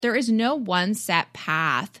There is no one set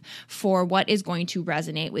path for what is going to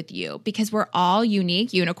resonate with you because we're all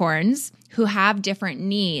unique unicorns who have different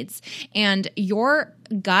needs. And your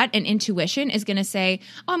gut and intuition is going to say,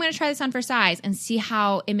 oh, I'm going to try this on for size and see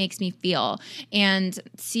how it makes me feel and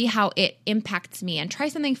see how it impacts me, and try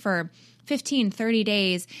something for 15, 30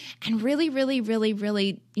 days and really, really, really,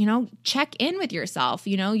 really, check in with yourself,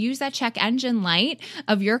 use that check engine light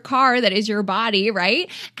of your car that is your body, right?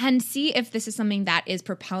 And see if this is something that is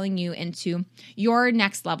propelling you into your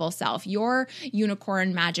next level self, your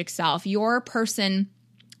unicorn magic self, your person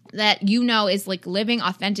that is like living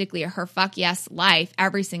authentically her fuck yes life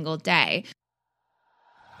every single day.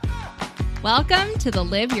 Welcome to the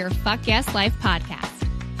Live Your Fuck Yes Life podcast.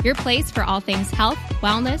 Your place for all things health,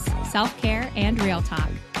 wellness, self-care, and real talk.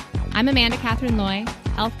 I'm Amanda Catherine Loy,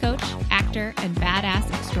 health coach, actor, and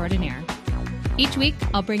badass extraordinaire. Each week,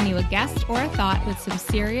 I'll bring you a guest or a thought with some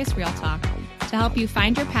serious real talk to help you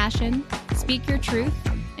find your passion, speak your truth,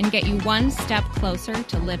 and get you one step closer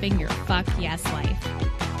to living your fuck yes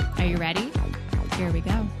life. Are you ready? Here we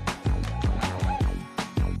go.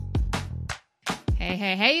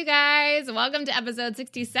 Hey, you guys. Welcome to episode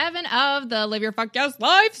 67 of the Live Your Fuck Yes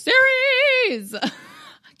Life series.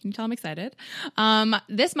 Can you tell I'm excited?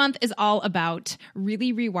 This month is all about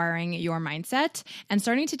really rewiring your mindset and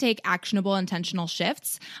starting to take actionable, intentional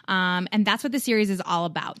shifts. And that's what the series is all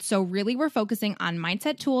about. So really, we're focusing on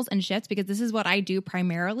mindset tools and shifts because this is what I do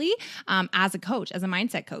primarily as a coach, as a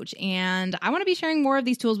mindset coach. And I want to be sharing more of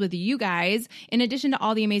these tools with you guys, in addition to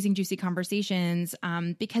all the amazing, juicy conversations,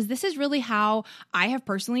 because this is really how I have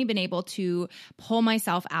personally been able to pull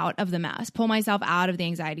myself out of the mess, pull myself out of the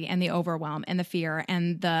anxiety and the overwhelm and the fear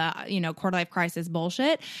and the quarter life crisis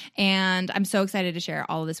bullshit. And I'm so excited to share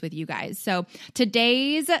all of this with you guys. So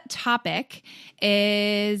today's topic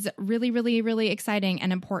is really, really, really exciting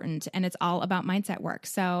and important, and it's all about mindset work.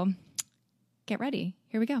 So get ready.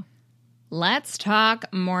 Here we go. Let's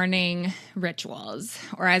talk morning rituals,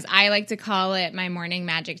 or as I like to call it, my morning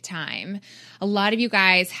magic time. A lot of you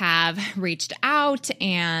guys have reached out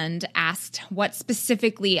and asked what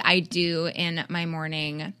specifically I do in my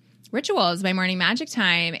morning rituals, my morning magic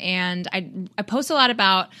time. And I post a lot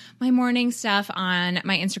about my morning stuff on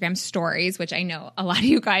my Instagram stories, which I know a lot of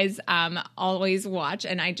you guys always watch,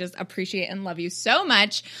 and I just appreciate and love you so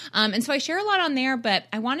much. And so I share a lot on there, but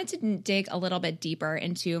I wanted to dig a little bit deeper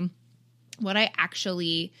into what I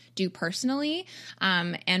actually do personally,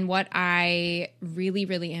 and what I really,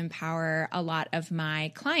 really empower a lot of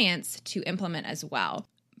my clients to implement as well.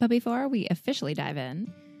 But before we officially dive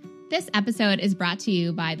in, this episode is brought to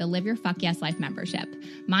you by the Live Your Fuck Yes Life membership,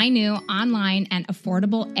 my new online and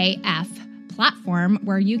affordable AF platform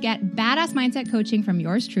where you get badass mindset coaching from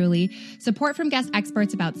yours truly, support from guest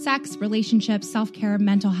experts about sex, relationships, self-care,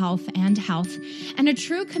 mental health, and health, and a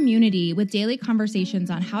true community with daily conversations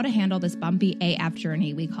on how to handle this bumpy AF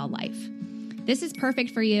journey we call life. This is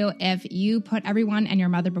perfect for you if you put everyone and your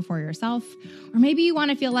mother before yourself, or maybe you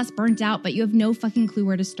want to feel less burnt out, but you have no fucking clue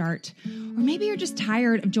where to start, or maybe you're just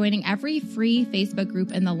tired of joining every free Facebook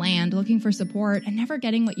group in the land looking for support and never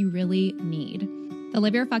getting what you really need. The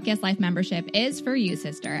Live Your Fuck Yes Life membership is for you,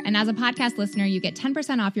 sister. And as a podcast listener, you get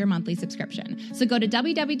 10% off your monthly subscription. So go to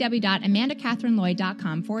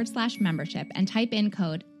www.amandacatherinloy.com/membership and type in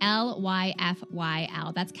code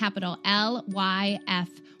LYFYL. That's capital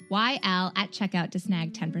LYFYL at checkout to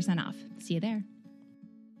snag 10% off. See you there.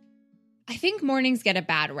 I think mornings get a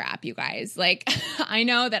bad rap, you guys. Like, I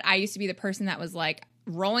know that I used to be the person that was like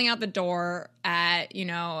rolling out the door at,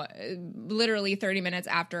 literally 30 minutes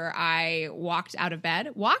after I walked out of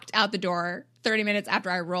bed, walked out the door 30 minutes after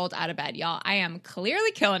I rolled out of bed. Y'all, I am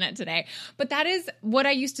clearly killing it today. But that is what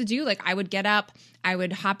I used to do. Like, I would get up, I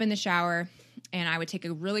would hop in the shower, and I would take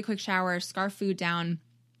a really quick shower, scarf food down,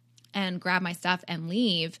 and grab my stuff and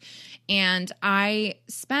leave. And I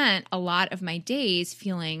spent a lot of my days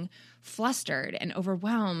feeling flustered and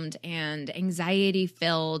overwhelmed and anxiety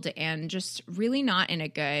filled and just really not in a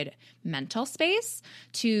good mental space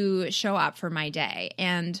to show up for my day.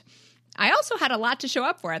 And I also had a lot to show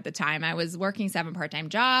up for at the time. I was working 7 part-time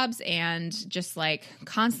jobs and just like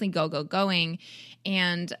constantly going.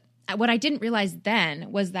 And what I didn't realize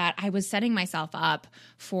then was that I was setting myself up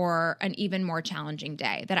for an even more challenging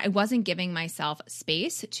day, that I wasn't giving myself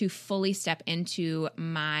space to fully step into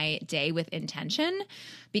my day with intention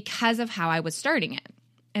because of how I was starting it.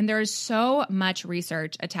 And there's so much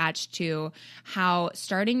research attached to how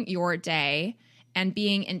starting your day and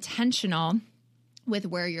being intentional with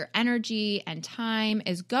where your energy and time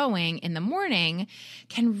is going in the morning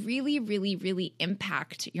can really, really, really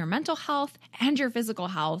impact your mental health and your physical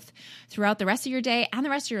health throughout the rest of your day and the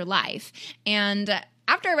rest of your life. And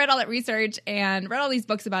after I read all that research and read all these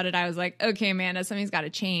books about it, I was like, okay, Amanda, something's got to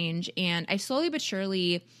change. And I slowly but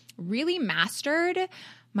surely really mastered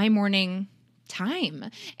my morning time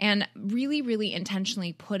and really, really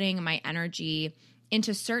intentionally putting my energy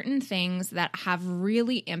into certain things that have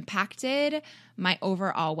really impacted my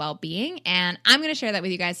overall well-being. And I'm going to share that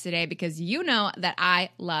with you guys today because you know that I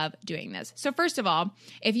love doing this. So first of all,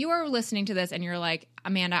 if you are listening to this and you're like,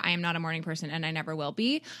 Amanda, I am not a morning person and I never will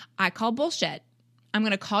be, I call bullshit. I'm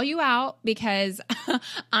going to call you out because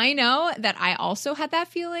I know that I also had that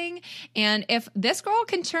feeling. And if this girl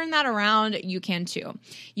can turn that around, you can too.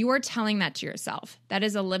 You are telling that to yourself. That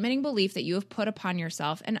is a limiting belief that you have put upon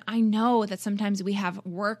yourself. And I know that sometimes we have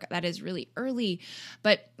work that is really early,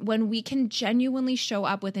 but when we can genuinely show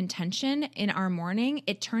up with intention in our morning,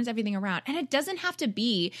 it turns everything around. And it doesn't have to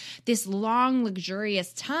be this long,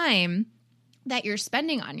 luxurious time that you're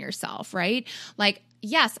spending on yourself, right? Like,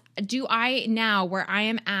 yes, do I now, where I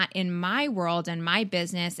am at in my world and my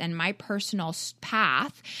business and my personal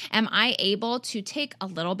path, am I able to take a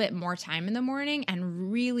little bit more time in the morning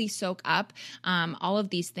and really soak up all of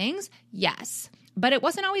these things? Yes. But it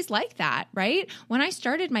wasn't always like that, right? When I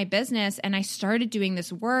started my business and I started doing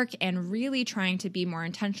this work and really trying to be more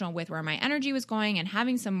intentional with where my energy was going and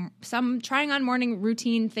having some trying on morning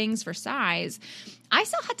routine things for size, I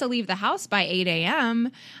still had to leave the house by 8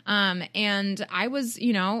 a.m. And I was,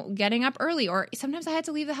 getting up early, or sometimes I had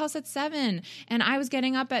to leave the house at 7 and I was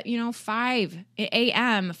getting up at, 5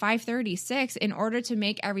 a.m., 5:30, 6 in order to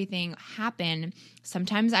make everything happen.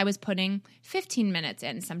 Sometimes I was putting 15 minutes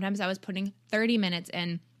in. Sometimes I was putting 30 minutes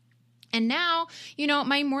in. And now,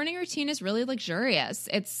 my morning routine is really luxurious.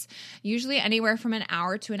 It's usually anywhere from an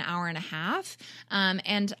hour to an hour and a half.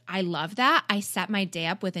 And I love that. I set my day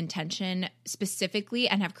up with intention specifically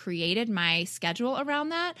and have created my schedule around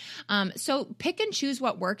that. So pick and choose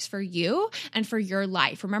what works for you and for your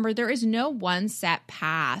life. Remember, there is no one set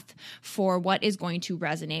path for what is going to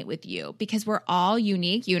resonate with you because we're all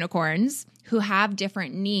unique unicorns who have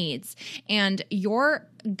different needs. And your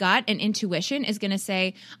gut and intuition is going to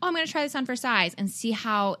say, oh, I'm going to try this on for size and see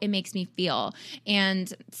how it makes me feel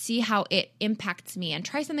and see how it impacts me and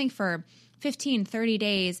try something for 15, 30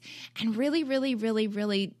 days and really, really, really,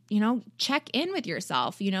 really, check in with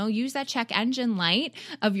yourself, use that check engine light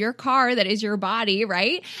of your car that is your body,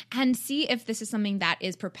 right? And see if this is something that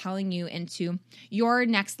is propelling you into your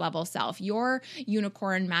next level self, your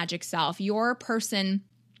unicorn magic self, your person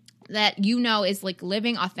that is like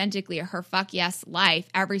living authentically her fuck yes life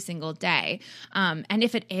every single day. And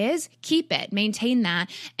if it is, keep it, maintain that,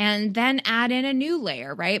 and then add in a new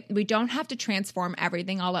layer, right? We don't have to transform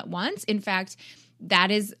everything all at once. In fact,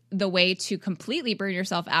 that is the way to completely burn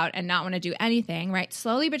yourself out and not want to do anything, right?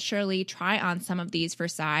 Slowly but surely try on some of these for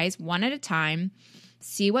size, one at a time.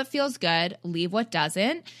 See what feels good, leave what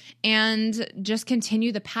doesn't, and just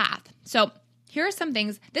continue the path. So here are some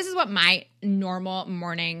things. This is what my normal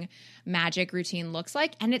morning magic routine looks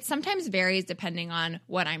like. And it sometimes varies depending on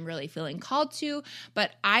what I'm really feeling called to.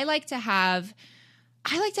 But I like to have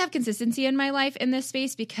consistency in my life in this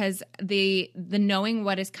space because the knowing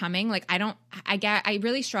what is coming, like I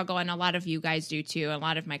really struggle, and a lot of you guys do too. A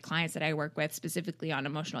lot of my clients that I work with specifically on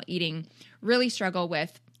emotional eating really struggle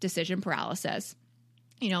with decision paralysis.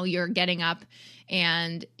 You're getting up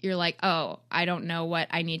and you're like, oh, I don't know what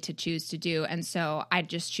I need to choose to do. And so I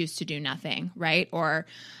just choose to do nothing, right? Or,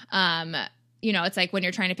 it's like when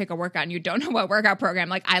you're trying to pick a workout and you don't know what workout program.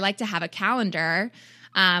 Like I like to have a calendar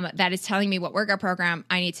that is telling me what workout program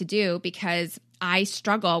I need to do because I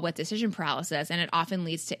struggle with decision paralysis and it often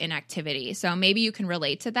leads to inactivity. So maybe you can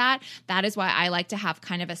relate to that. That is why I like to have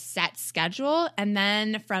kind of a set schedule. And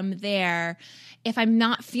then from there, if I'm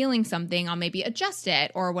not feeling something, I'll maybe adjust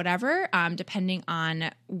it or whatever, depending on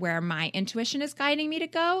where my intuition is guiding me to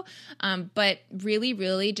go. But really,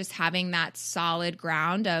 really just having that solid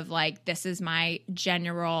ground of like, this is my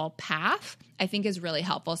general path, I think is really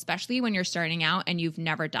helpful, especially when you're starting out and you've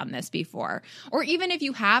never done this before. Or even if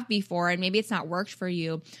you have before and maybe it's not worked for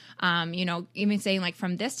you, even saying like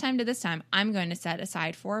from this time to this time, I'm going to set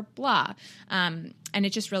aside for blah. And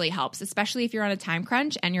it just really helps, especially if you're on a time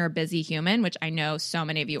crunch and you're a busy human, which I know so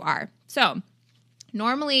many of you are. So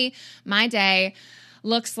normally my day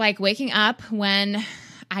looks like waking up when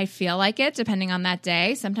I feel like it, depending on that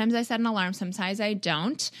day. Sometimes I set an alarm, sometimes I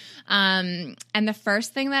don't. And the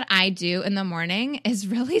first thing that I do in the morning is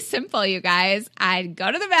really simple, you guys. I go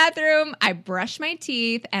to the bathroom, I brush my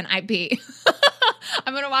teeth, and I pee. I'm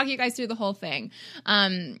I'm going to walk you guys through the whole thing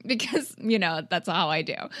because, that's how I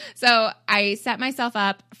do. So I set myself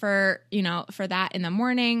up for that in the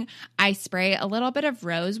morning. I spray a little bit of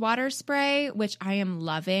rose water spray, which I am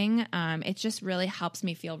loving. It just really helps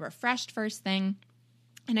me feel refreshed first thing.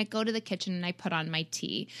 And I go to the kitchen and I put on my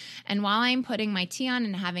tea. And while I'm putting my tea on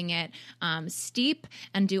and having it steep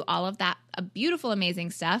and do all of that beautiful,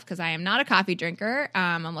 amazing stuff, because I am not a coffee drinker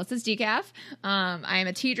unless it's decaf. I am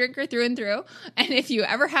a tea drinker through and through. And if you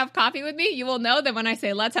ever have coffee with me, you will know that when I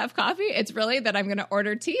say let's have coffee, it's really that I'm going to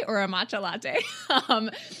order tea or a matcha latte.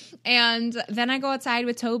 And then I go outside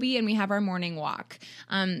with Toby and we have our morning walk.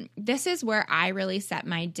 This is where I really set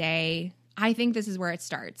my day. I think this is where it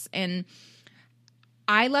starts. And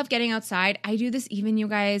I love getting outside. I do this even, you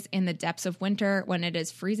guys, in the depths of winter when it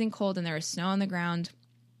is freezing cold and there is snow on the ground.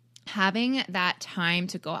 Having that time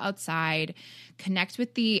to go outside, connect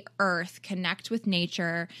with the earth, connect with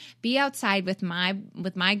nature, be outside with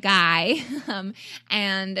my guy,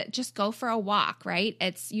 and just go for a walk, right?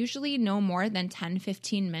 It's usually no more than 10,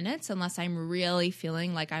 15 minutes unless I'm really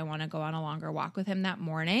feeling like I want to go on a longer walk with him that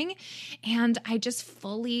morning. And I just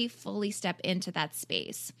fully step into that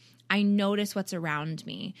space. I notice what's around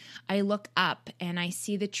me. I look up and I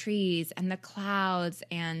see the trees and the clouds,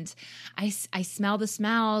 and I smell the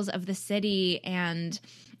smells of the city, and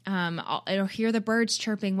I'll hear the birds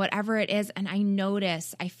chirping, whatever it is, and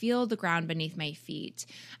I feel the ground beneath my feet,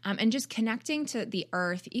 and just connecting to the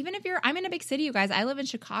earth. Even if I'm in a big city, you guys, I live in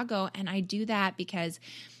Chicago, and I do that because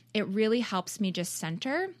it really helps me just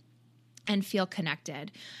center and feel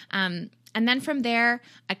connected. And then from there,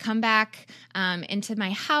 I come back into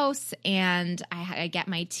my house and I get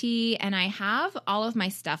my tea, and I have all of my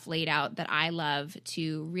stuff laid out that I love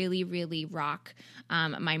to really, really rock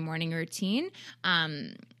my morning routine.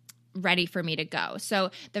 Ready for me to go.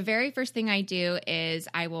 So the very first thing I do is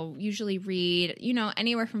I will usually read,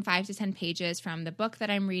 anywhere from 5 to 10 pages from the book that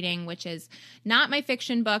I'm reading, which is not my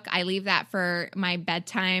fiction book. I leave that for my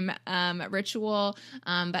bedtime ritual.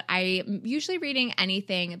 But I'm usually reading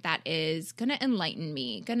anything that is going to enlighten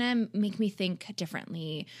me, going to make me think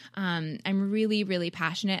differently. I'm really, really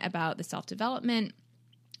passionate about the self-development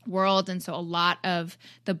world. And so a lot of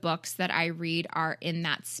the books that I read are in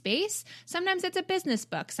that space. Sometimes it's a business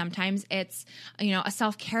book. Sometimes it's, a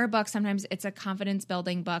self-care book. Sometimes it's a confidence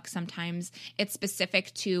building book. Sometimes it's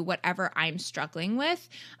specific to whatever I'm struggling with.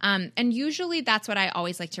 And usually that's what I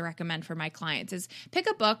always like to recommend for my clients is pick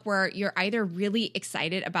a book where you're either really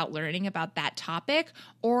excited about learning about that topic,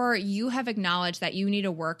 or you have acknowledged that you need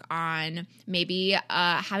to work on maybe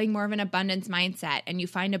having more of an abundance mindset, and you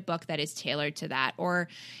find a book that is tailored to that, or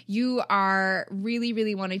you are really,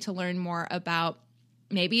 really wanting to learn more about,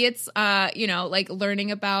 maybe it's, like learning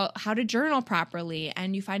about how to journal properly,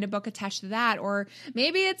 and you find a book attached to that. Or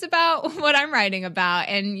maybe it's about what I'm writing about,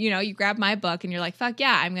 and, you grab my book and you're like, fuck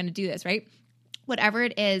yeah, I'm going to do this, right? Whatever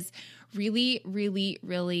it is, really, really,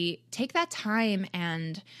 really take that time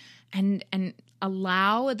and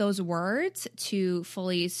allow those words to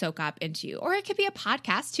fully soak up into you. Or it could be a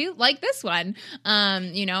podcast too, like this one,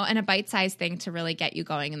 and a bite-sized thing to really get you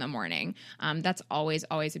going in the morning. That's always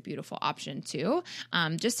a beautiful option too,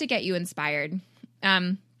 just to get you inspired.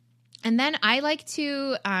 And then I like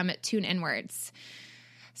to tune inwards.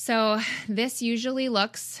 So this usually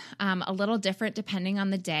looks a little different depending on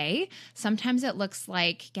the day. Sometimes it looks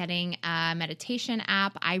like getting a meditation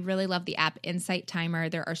app. I really love the app Insight Timer.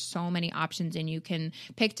 There are so many options, and you can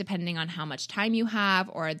pick depending on how much time you have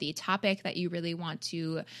or the topic that you really want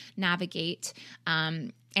to navigate.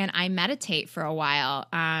 And I meditate for a while.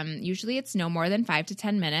 Usually it's no more than 5 to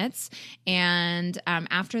 10 minutes. And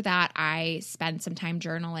after that, I spend some time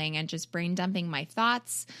journaling and just brain dumping my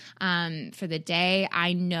thoughts for the day.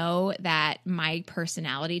 I know that my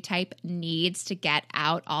personality type needs to get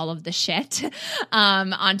out all of the shit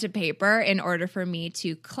onto paper in order for me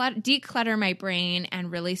to declutter my brain and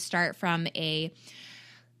really start from a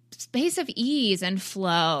space of ease and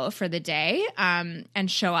flow for the day,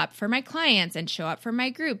 and show up for my clients, and show up for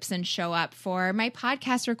my groups, and show up for my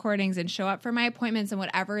podcast recordings, and show up for my appointments, and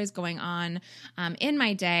whatever is going on in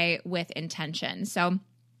my day with intention. So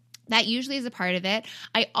that usually is a part of it.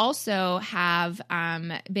 I also have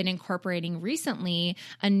been incorporating recently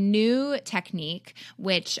a new technique,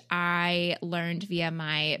 which I learned via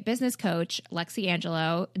my business coach, Lexi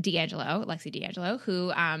D'Angelo,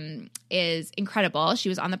 who is incredible. She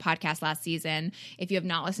was on the podcast last season. If you have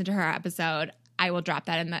not listened to her episode, I will drop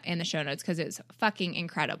that in the show notes because it's fucking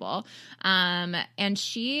incredible. And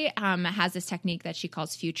she has this technique that she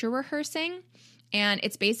calls future rehearsing. And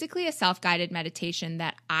it's basically a self-guided meditation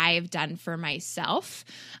that I've done for myself,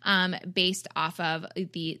 based off of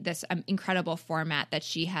this incredible format that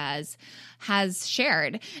she has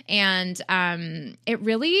shared. And it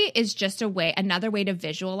really is just another way to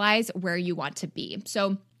visualize where you want to be.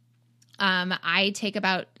 So I take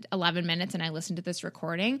about 11 minutes and I listen to this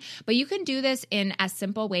recording, but you can do this in as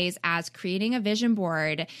simple ways as creating a vision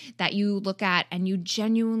board that you look at and you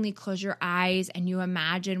genuinely close your eyes and you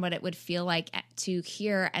imagine what it would feel like to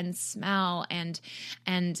hear and smell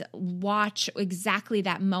and watch exactly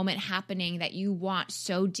that moment happening that you want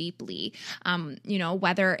so deeply.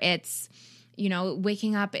 Whether it's,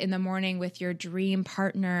 waking up in the morning with your dream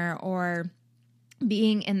partner, or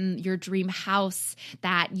being in your dream house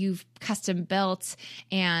that you've custom built,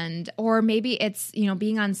 or maybe it's,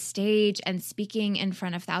 being on stage and speaking in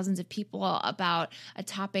front of thousands of people about a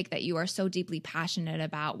topic that you are so deeply passionate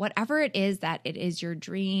about. Whatever it is that it is your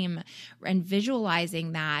dream, and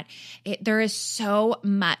visualizing that, there is so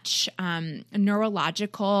much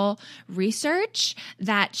neurological research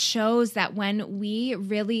that shows that when we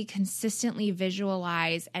really consistently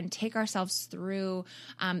visualize and take ourselves through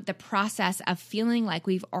the process of feeling like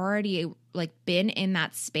we've already been in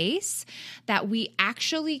that space, that we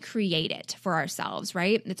actually create it for ourselves,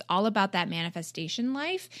 right? It's all about that manifestation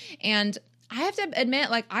life. And I have to admit,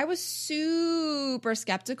 I was super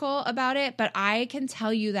skeptical about it, but I can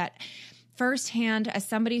tell you that firsthand, as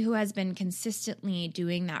somebody who has been consistently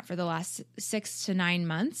doing that for the last 6 to 9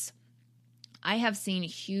 months, I have seen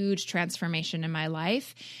huge transformation in my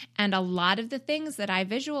life. And a lot of the things that I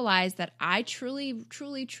visualized that I truly,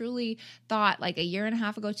 truly, truly thought a year and a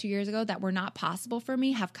half ago, 2 years ago, that were not possible for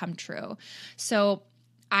me have come true. So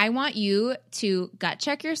I want you to gut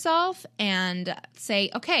check yourself and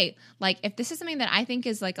say, okay, if this is something that I think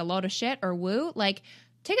is a load of shit or woo,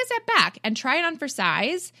 take a step back and try it on for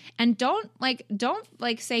size, and don't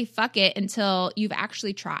say fuck it until you've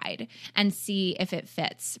actually tried and see if it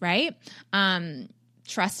fits, right?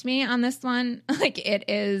 Trust me on this one. It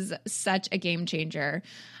is such a game changer.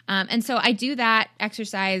 And so I do that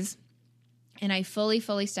exercise and I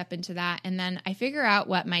fully step into that. And then I figure out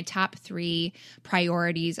what my top 3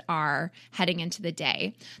 priorities are heading into the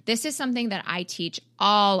day. This is something that I teach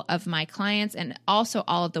all of my clients and also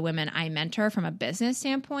all of the women I mentor from a business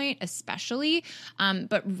standpoint, especially,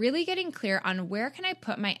 but really getting clear on where can I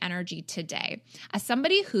put my energy today. As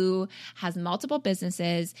somebody who has multiple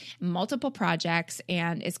businesses, multiple projects,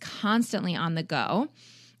 and is constantly on the go,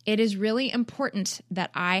 it is really important that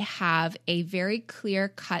I have a very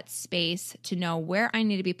clear-cut space to know where I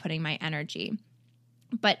need to be putting my energy.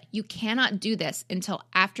 But you cannot do this until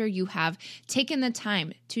after you have taken the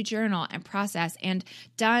time to journal and process and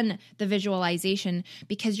done the visualization,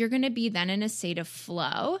 because you're going to be then in a state of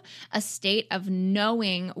flow, a state of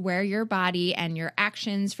knowing where your body and your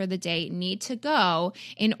actions for the day need to go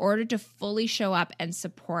in order to fully show up and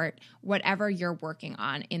support whatever you're working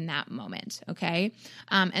on in that moment, okay?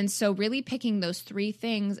 And so really picking those 3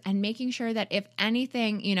 things and making sure that if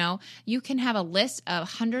anything, you can have a list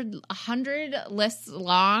of 100 lists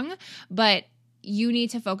long, but you need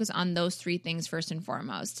to focus on those 3 things first and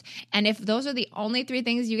foremost. And if those are the only 3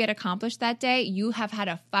 things you get accomplished that day, you have had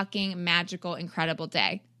a fucking magical, incredible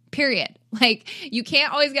day. Period. You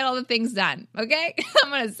can't always get all the things done, okay? I'm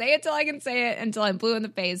going to say it till I can say it until I'm blue in the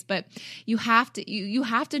face, but you have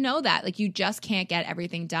to know that. You just can't get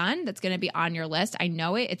everything done that's going to be on your list. I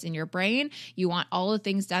know it. It's in your brain. You want all the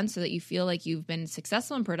things done so that you feel like you've been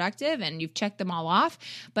successful and productive and you've checked them all off.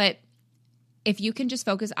 But if you can just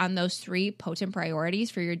focus on those 3 potent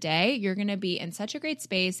priorities for your day, you're going to be in such a great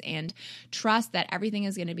space and trust that everything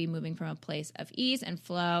is going to be moving from a place of ease and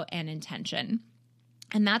flow and intention.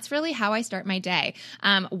 And that's really how I start my day.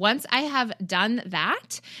 Once I have done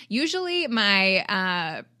that, usually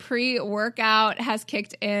my pre-workout has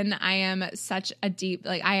kicked in. I am such a deep,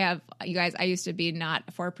 I used to be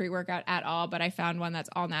not for pre-workout at all, but I found one that's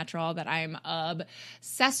all natural that I'm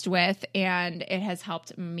obsessed with. And it has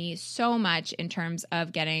helped me so much in terms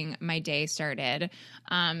of getting my day started.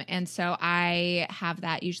 And so I have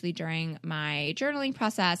that usually during my journaling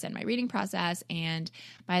process and my reading process. And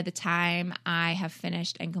by the time I have finished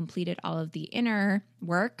and completed all of the inner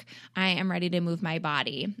work, I am ready to move my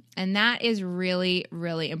body. And that is really,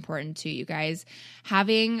 really important too, you guys.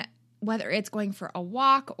 Having, whether it's going for a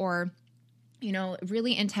walk or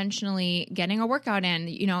really intentionally getting a workout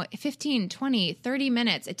in, 15, 20, 30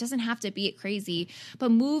 minutes. It doesn't have to be crazy,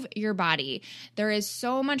 but move your body. There is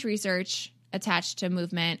so much research attached to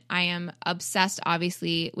movement. I am obsessed,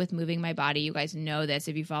 obviously, with moving my body. You guys know this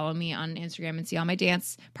if you follow me on Instagram and see all my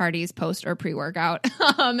dance parties, post or pre-workout.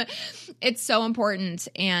 It's so important,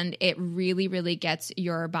 and it really, really gets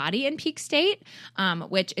your body in peak state,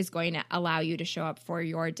 which is going to allow you to show up for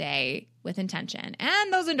your day with intention.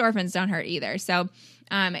 And those endorphins don't hurt either. So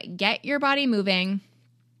get your body moving.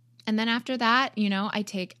 And then after that, I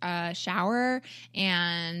take a shower,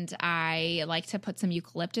 and I like to put some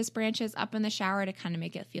eucalyptus branches up in the shower to kind of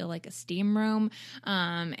make it feel like a steam room,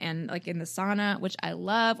 and like in the sauna, which I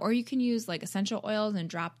love. Or you can use like essential oils and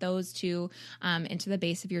drop those too into the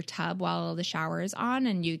base of your tub while the shower is on,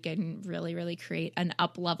 and you can really, really create an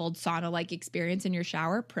up-leveled sauna-like experience in your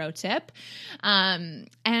shower. Pro tip. And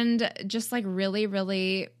just like really,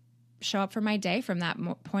 really show up for my day from that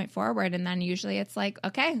point forward. And then usually it's like,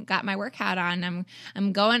 okay, got my work hat on.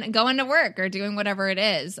 I'm going to work or doing whatever it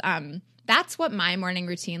is. That's what my morning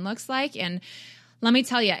routine looks like. And let me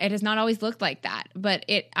tell you, it has not always looked like that, but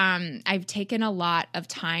I've taken a lot of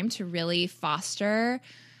time to really foster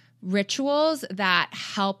rituals that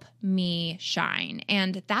help me shine.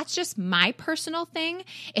 And that's just my personal thing.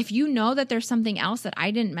 If you know that there's something else that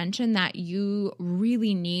I didn't mention that you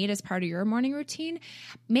really need as part of your morning routine,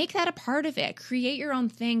 make that a part of it. Create your own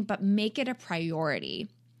thing, but make it a priority.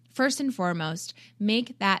 First and foremost,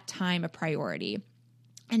 make that time a priority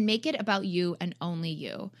and make it about you and only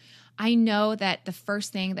you. I know that the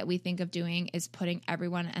first thing that we think of doing is putting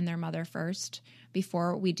everyone and their mother first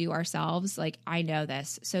before we do ourselves. Like, I know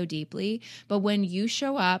this so deeply, but when you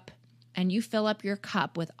show up and you fill up your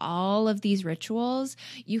cup with all of these rituals,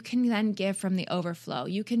 you can then give from the overflow.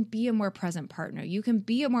 You can be a more present partner. You can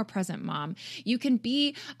be a more present mom. You can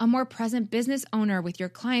be a more present business owner with your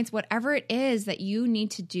clients. Whatever it is that you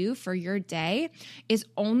need to do for your day is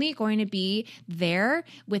only going to be there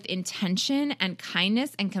with intention and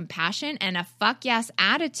kindness and compassion and a fuck yes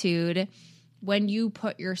attitude when you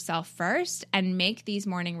put yourself first and make these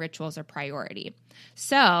morning rituals a priority.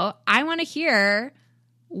 So I want to hear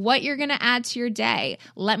what you're going to add to your day.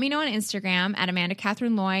 Let me know on Instagram at Amanda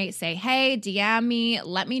Catherine Loy. Say, hey, DM me.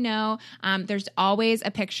 Let me know. There's always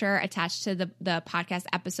a picture attached to the podcast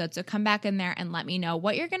episode. So come back in there and let me know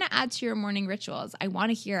what you're going to add to your morning rituals. I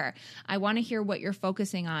want to hear. I want to hear what you're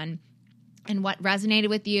focusing on and what resonated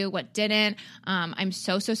with you, what didn't. I'm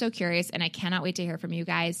so curious, and I cannot wait to hear from you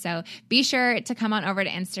guys. So be sure to come on over to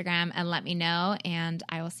Instagram and let me know, and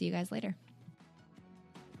I will see you guys later.